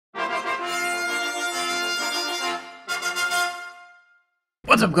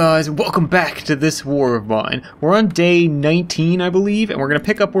What's up, guys? Welcome back to this war of mine. We're on day 19, I believe, and we're going to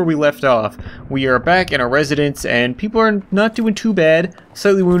pick up where we left off. We are back in our residence, and people are not doing too bad.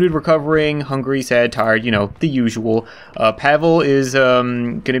 Slightly wounded, recovering, hungry, sad, tired, you know, the usual. Pavel is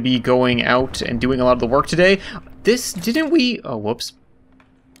going to be going out and doing a lot of the work today. Didn't we... Oh, whoops.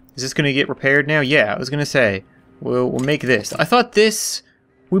 Is this going to get repaired now? Yeah, I was going to say. We'll make this. I thought this...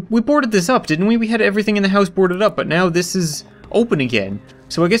 We boarded this up, didn't we? We had everything in the house boarded up, but now this is open again.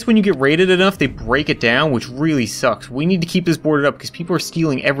 So I guess when you get raided enough, they break it down, which really sucks. We need to keep this boarded up because people are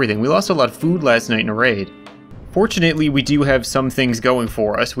stealing everything. We lost a lot of food last night in a raid. Fortunately, we do have some things going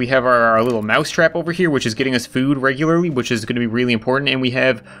for us. We have our little mousetrap over here, which is getting us food regularly, which is going to be really important. And we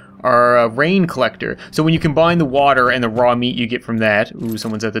have our rain collector. So when you combine the water and the raw meat you get from that... Ooh,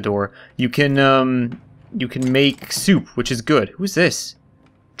 someone's at the door. You can make soup, which is good. Who's this?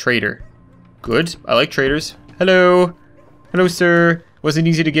 Trader. Good. I like traders. Hello. Hello, sir. Wasn't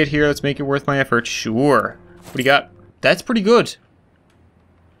easy to get here. Let's make it worth my effort. Sure. What do you got? That's pretty good.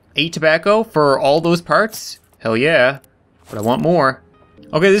 8 tobacco for all those parts? Hell yeah. But I want more.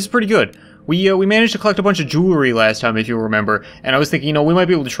 Okay, this is pretty good. We managed to collect a bunch of jewelry last time, if you remember. And I was thinking, you know, we might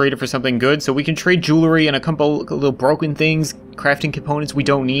be able to trade it for something good. So we can trade jewelry and a couple little broken things, crafting components we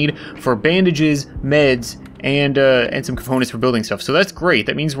don't need, for bandages, meds, and some components for building stuff. So that's great.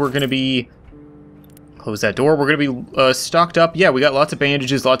 That means we're going to be... Close that door. We're going to be stocked up. Yeah, we got lots of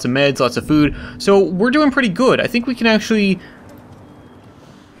bandages, lots of meds, lots of food. So we're doing pretty good. I think we can actually...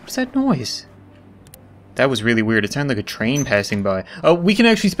 What's that noise? That was really weird. It sounded like a train passing by. We can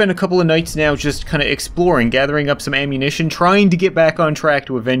actually spend a couple of nights now just kind of exploring, gathering up some ammunition, trying to get back on track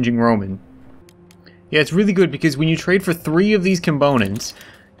to avenging Roman. Yeah, it's really good because when you trade for 3 of these components,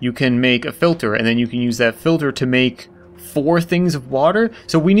 you can make a filter, and then you can use that filter to make 4 things of water.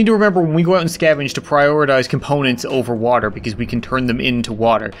 So we need to remember when we go out and scavenge to prioritize components over water because we can turn them into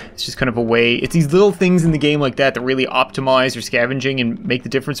water. It's just kind of a way. It's these little things in the game like that that really optimize your scavenging and make the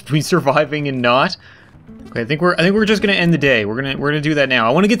difference between surviving and not. Okay, I think we're just gonna end the day. We're gonna do that now.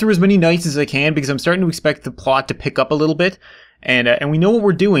 I want to get through as many nights as I can because I'm starting to expect the plot to pick up a little bit, and we know what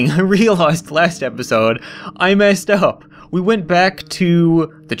we're doing. I realized last episode I messed up. We went back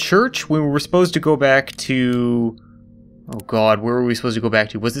to the church when we were supposed to go back to... Oh god, where were we supposed to go back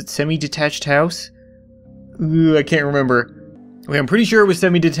to? Was it semi-detached house? Ooh, I can't remember. Okay, I'm pretty sure it was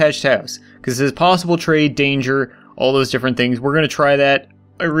semi-detached house. Because it says possible trade, danger, all those different things. We're going to try that.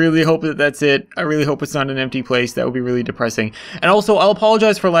 I really hope that that's it. I really hope it's not an empty place. That would be really depressing. And also, I'll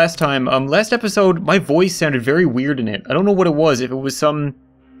apologize for last time. Last episode, my voice sounded very weird in it. I don't know what it was. If it was some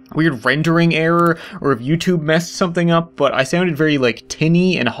weird rendering error or if YouTube messed something up, but I sounded very like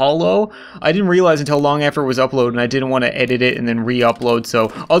tinny and hollow. I didn't realize until long after it was uploaded, and I didn't want to edit it and then re-upload,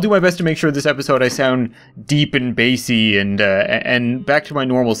 so I'll do my best to make sure this episode I sound deep and bassy and back to my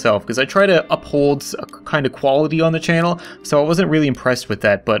normal self, because I try to uphold a kind of quality on the channel, so I wasn't really impressed with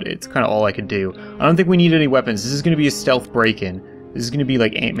that, but it's kind of all I could do. I don't think we need any weapons. This is going to be a stealth break-in. This is going to be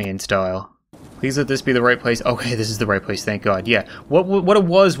like Ant-Man style. Please let this be the right place. Okay, this is the right place, thank God. Yeah, what it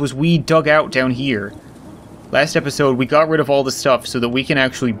was we dug out down here. Last episode, we got rid of all the stuff so that we can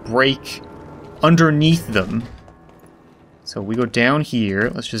actually break underneath them. So we go down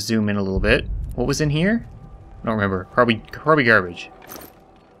here. Let's just zoom in a little bit. What was in here? I don't remember. Probably garbage.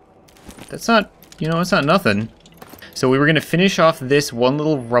 That's not, you know, it's not nothing. So we were going to finish off this one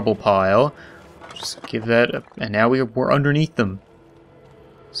little rubble pile. Just give that a... And now we're underneath them.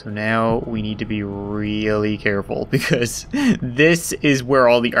 So now we need to be really careful because this is where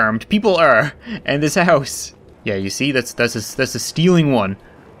all the armed people are, and this house. Yeah, you see, that's a stealing one.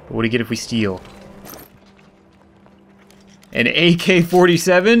 But what do you get if we steal? An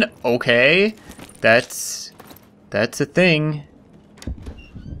AK-47? Okay, that's a thing.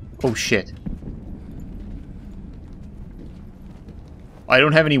 Oh shit! I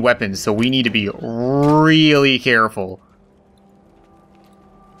don't have any weapons, so we need to be really careful.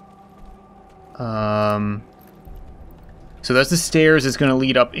 So that's the stairs that's going to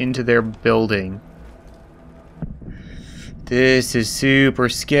lead up into their building. This is super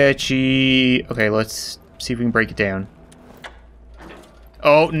sketchy. Okay, let's see if we can break it down.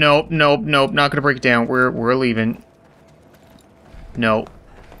 Oh, nope, nope, nope, not going to break it down. We're leaving. Nope.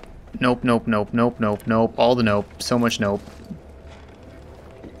 Nope, nope, nope, nope, nope, nope. All the nope. So much nope.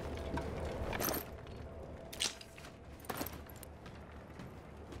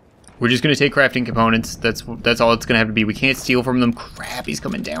 We're just going to take crafting components. That's all it's going to have to be. We can't steal from them. Crap, he's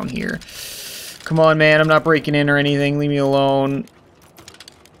coming down here. Come on, man. I'm not breaking in or anything. Leave me alone.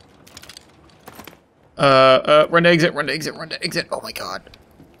 Run to exit, run to exit, run to exit. Oh my god.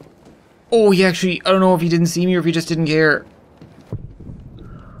 Oh, he actually, I don't know if he didn't see me or if he just didn't care.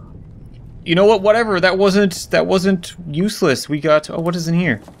 You know what? Whatever. That wasn't useless. We got... Oh, what is in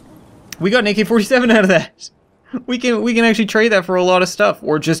here? We got an AK-47 out of that. We can actually trade that for a lot of stuff,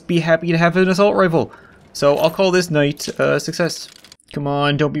 or just be happy to have an assault rifle. So I'll call this night success. Come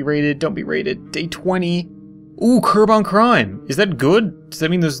on, don't be raided, don't be raided. Day 20. Ooh, curb on crime. Is that good? Does that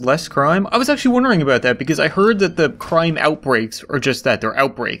mean there's less crime? I was actually wondering about that because I heard that the crime outbreaks are just that, they're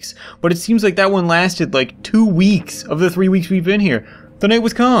outbreaks. But it seems like that one lasted like 2 weeks of the 3 weeks we've been here. The night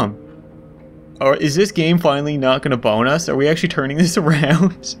was calm. Or is this game finally not going to bone us? Are we actually turning this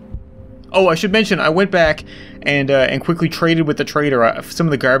around? Oh, I should mention, I went back and quickly traded with the trader. Some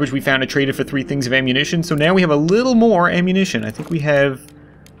of the garbage we found, I traded for 3 things of ammunition. So now we have a little more ammunition. I think we have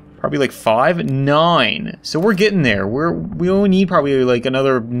probably like 5, 9. So we're getting there. We only need probably like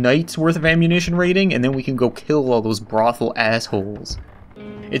another night's worth of ammunition raiding, and then we can go kill all those brothel assholes.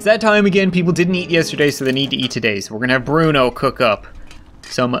 It's that time again. People didn't eat yesterday, so they need to eat today. So we're gonna have Bruno cook up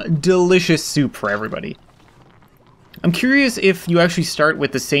some delicious soup for everybody. I'm curious if you actually start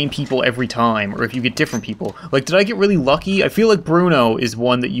with the same people every time, or if you get different people. Like, did I get really lucky? I feel like Bruno is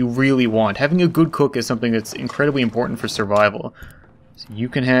one that you really want. Having a good cook is something that's incredibly important for survival. So you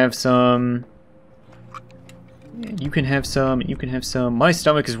can have some... You can have some, you can have some. My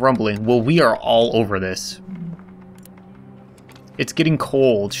stomach is rumbling. Well, we are all over this. It's getting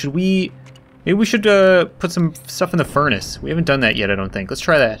cold. Should we... Maybe we should put some stuff in the furnace. We haven't done that yet, I don't think. Let's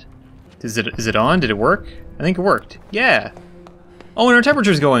try that. Is it on? Did it work? I think it worked. Yeah. Oh, and our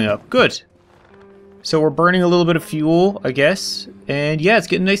temperature's going up. Good. So we're burning a little bit of fuel, I guess. And yeah, it's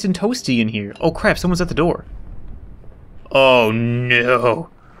getting nice and toasty in here. Oh crap, someone's at the door. Oh no.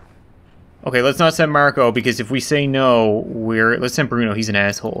 Okay, let's not send Marco, because if we say no, let's send Bruno, he's an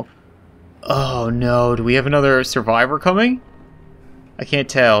asshole. Oh no, do we have another survivor coming? I can't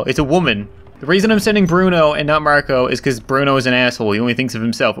tell. It's a woman. The reason I'm sending Bruno and not Marco is because Bruno is an asshole. He only thinks of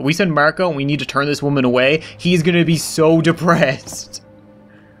himself. If we send Marco and we need to turn this woman away, he's gonna be so depressed.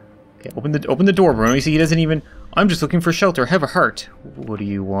 Okay, open the door, Bruno. You see, he doesn't even... I'm just looking for shelter. Have a heart. What do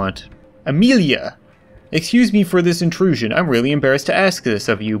you want? Emilia! Excuse me for this intrusion. I'm really embarrassed to ask this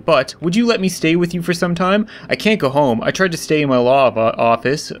of you, but would you let me stay with you for some time? I can't go home. I tried to stay in my law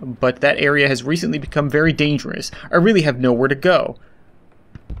office, but that area has recently become very dangerous. I really have nowhere to go.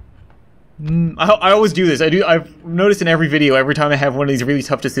 I always do this. I've noticed in every video, every time I have one of these really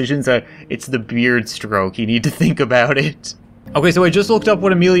tough decisions, it's the beard stroke. You need to think about it. Okay, so I just looked up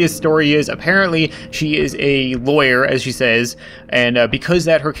what Emilia's story is. Apparently, she is a lawyer, as she says, and because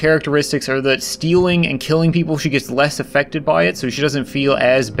that her characteristics are that stealing and killing people, she gets less affected by it, so she doesn't feel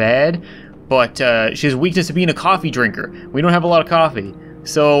as bad. But she has a weakness to being a coffee drinker. We don't have a lot of coffee.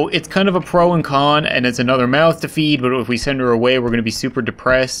 So it's kind of a pro and con, and it's another mouth to feed, but if we send her away, we're going to be super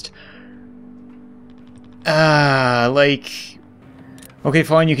depressed. Okay,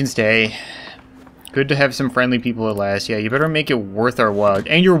 fine, you can stay. Good to have some friendly people at last. Yeah, you better make it worth our while.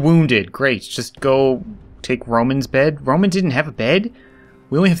 And you're wounded. Great, just go take Roman's bed. Roman didn't have a bed?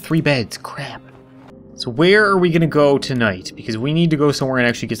 We only have 3 beds. Crap. So where are we gonna go tonight? Because we need to go somewhere and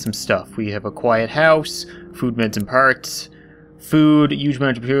actually get some stuff. We have a quiet house, food, meds, and parts. Food, huge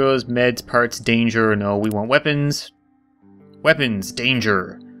amount of materials, meds, parts, danger. No, we want weapons. Weapons,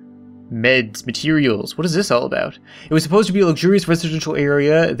 danger. Meds, materials. What is this all about? It was supposed to be a luxurious residential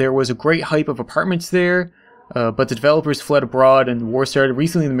area. There was a great hype of apartments there, but the developers fled abroad and the war started.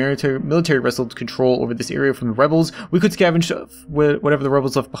 Recently, the military wrestled control over this area from the rebels. We could scavenge whatever the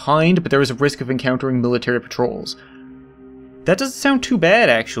rebels left behind, but there was a risk of encountering military patrols. That doesn't sound too bad,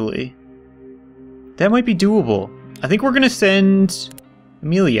 actually. That might be doable. I think we're gonna send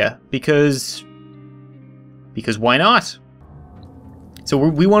Emilia, because why not? So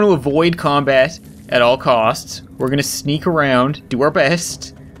we want to avoid combat at all costs. We're going to sneak around, do our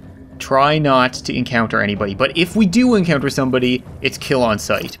best, try not to encounter anybody. But if we do encounter somebody, it's kill on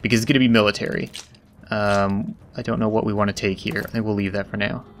sight, because it's going to be military. I don't know what we want to take here. I think we'll leave that for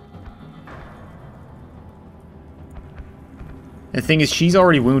now. And the thing is, she's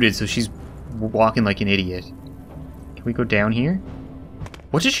already wounded, so she's walking like an idiot. Can we go down here?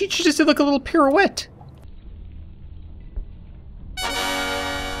 What did she just did like a little pirouette.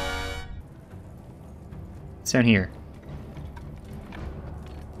 Down here.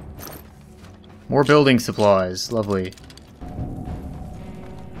 More building supplies. Lovely.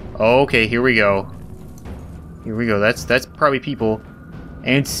 Okay, here we go. Here we go. That's probably people.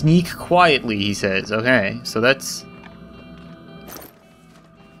 And sneak quietly, he says. Okay, so that's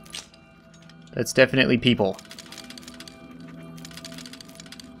definitely people.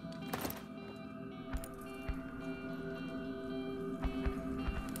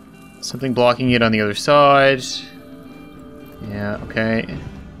 Something blocking it on the other side. Yeah, okay.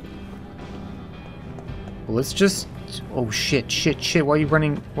 Well, let's just... Oh, shit, shit, shit. Why are you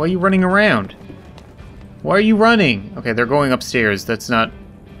running? Why are you running around? Why are you running? Okay, they're going upstairs. That's not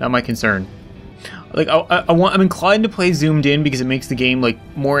my concern. Like, I'm inclined to play zoomed in because it makes the game, like,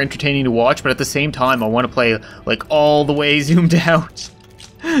 more entertaining to watch, but at the same time, I want to play, like, all the way zoomed out.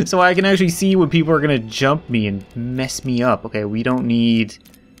 So I can actually see when people are gonna jump me and mess me up. Okay, we don't need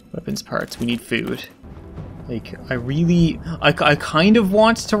weapons parts. We need food. Like, I kind of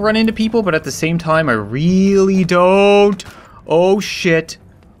want to run into people, but at the same time, I really don't. Oh, shit.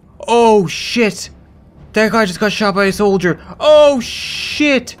 Oh, shit. That guy just got shot by a soldier. Oh,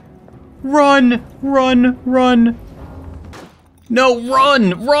 shit. Run, run, run. No,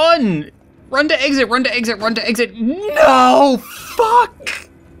 run, run. Run to exit, run to exit, run to exit. No, fuck.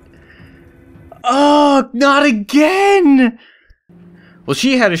 Oh, not again. Well,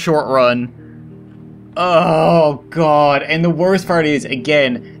 she had a short run. Oh, God. And the worst part is,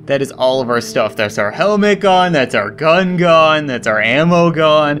 again, that is all of our stuff. That's our helmet gone, that's our gun gone, that's our ammo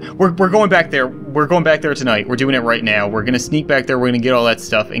gone. We're going back there. We're going back there tonight. We're doing it right now. We're going to sneak back there. We're going to get all that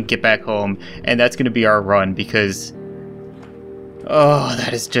stuff and get back home. And that's going to be our run because... Oh,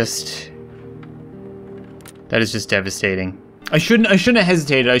 that is just devastating. I shouldn't have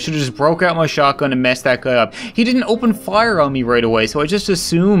hesitated. I should have just broke out my shotgun and messed that guy up. He didn't open fire on me right away, so I just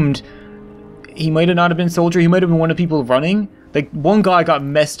assumed he might have not have been a soldier. He might have been one of the people running. Like, one guy got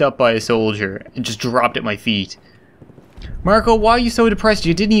messed up by a soldier and just dropped at my feet. Marco, why are you so depressed?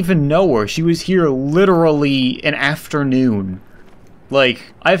 You didn't even know her. She was here literally an afternoon.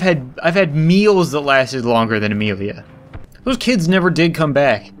 Like, I've had meals that lasted longer than Emilia. Those kids never did come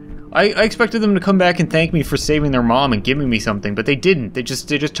back. I expected them to come back and thank me for saving their mom and giving me something, but they didn't. They just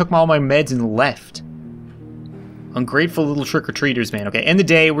took all my meds and left. Ungrateful little trick-or-treaters, man. Okay, end the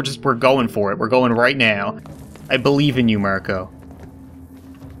day, we're going for it. We're going right now. I believe in you, Marco.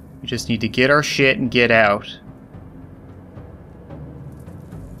 We just need to get our shit and get out.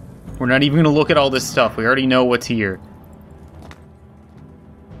 We're not even gonna look at all this stuff. We already know what's here.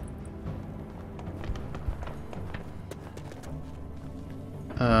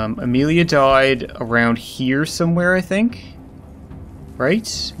 Emilia died around here somewhere, I think.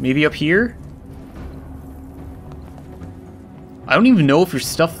 Right? Maybe up here? I don't even know if your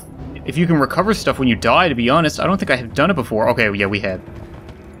stuff... If you can recover stuff when you die, to be honest. I don't think I have done it before. Okay, yeah, we have.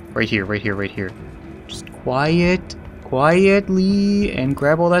 Right here, right here, right here. Just quietly, and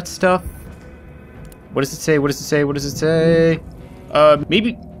grab all that stuff. What does it say? What does it say? What does it say?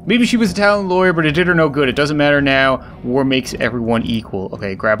 Maybe she was a talented lawyer, but it did her no good. It doesn't matter now. War makes everyone equal.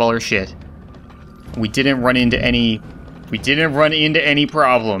 Okay, grab all her shit. We didn't run into any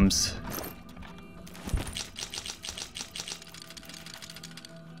problems.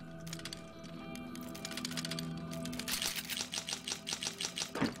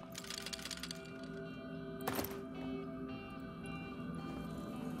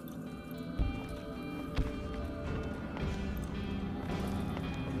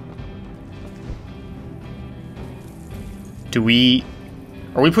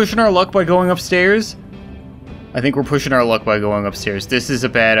 Are we pushing our luck by going upstairs? I think we're pushing our luck by going upstairs. This is a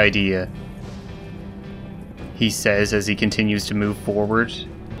bad idea. He says as he continues to move forward.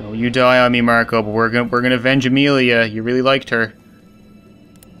 Don't you die on me, Marco, but we're gonna avenge Emilia. You really liked her.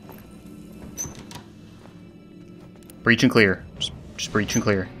 Breach and clear. Just breach and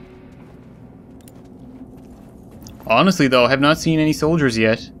clear. Honestly, though, I have not seen any soldiers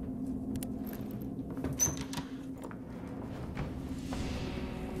yet.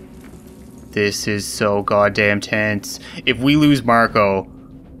 This is so goddamn tense. If we lose Marco,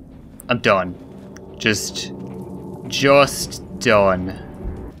 I'm done. Just done.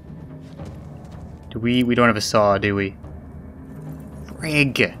 We don't have a saw, do we?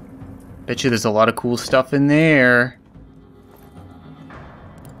 Frig. Bet you there's a lot of cool stuff in there.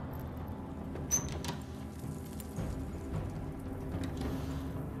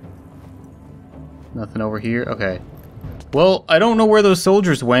 Nothing over here? Okay. Well, I don't know where those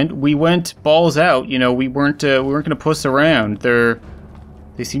soldiers went. We went balls out. You know, we weren't gonna puss around.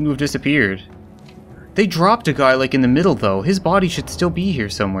 They seem to have disappeared. They dropped a guy like in the middle though. His body should still be here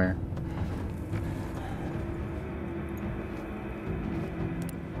somewhere.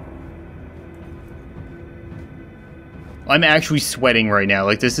 I'm actually sweating right now.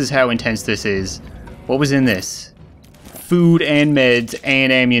 Like, this is how intense this is. What was in this? Food and meds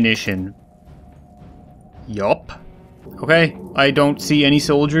and ammunition. Yup. Okay, I don't see any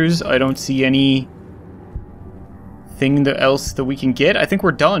soldiers. I don't see any thing else that we can get. I think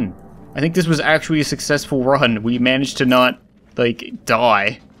we're done. I think this was actually a successful run. We managed to not, like,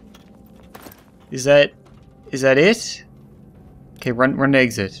 die. Is that it? Okay, run to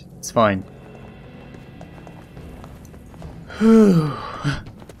exit. It's fine.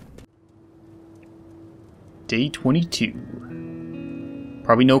 Day 22.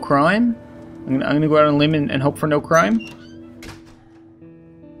 Probably no crime? I'm gonna go out on a limb and hope for no crime?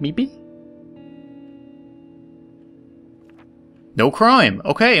 Maybe? No crime.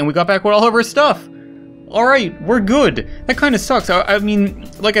 Okay, and we got back with all of our stuff. Alright, we're good. That kind of sucks. I mean,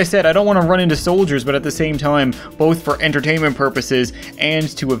 like I said, I don't want to run into soldiers, but at the same time, both for entertainment purposes and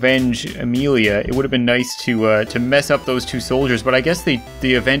to avenge Emilia, it would have been nice to mess up those 2 soldiers, but I guess the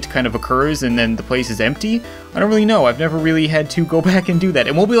event kind of occurs and then the place is empty? I don't really know. I've never really had to go back and do that.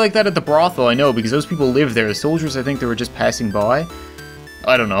 It won't be like that at the brothel, I know, because those people live there. The soldiers, I think they were just passing by.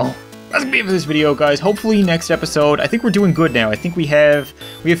 I don't know. That's gonna be it for this video, guys. Hopefully next episode, I think we're doing good now. I think we have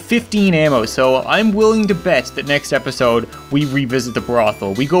 15 ammo, so I'm willing to bet that next episode we revisit the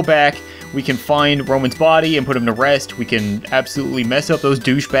brothel. We go back, we can find Roman's body and put him to rest. We can absolutely mess up those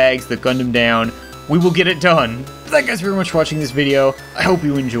douchebags that gunned him down. We will get it done. Thank you guys very much for watching this video. I hope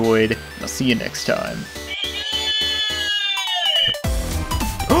you enjoyed. I'll see you next time.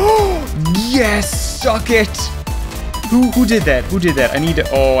 Oh, yes! Suck it! Who did that? Who did that? I need to...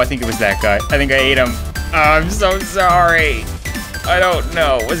 Oh, I think it was that guy. I think I ate him. Oh, I'm so sorry. I don't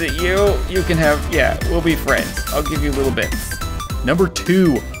know. Was it you? You can have... Yeah, we'll be friends. I'll give you little bits. Number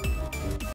 2.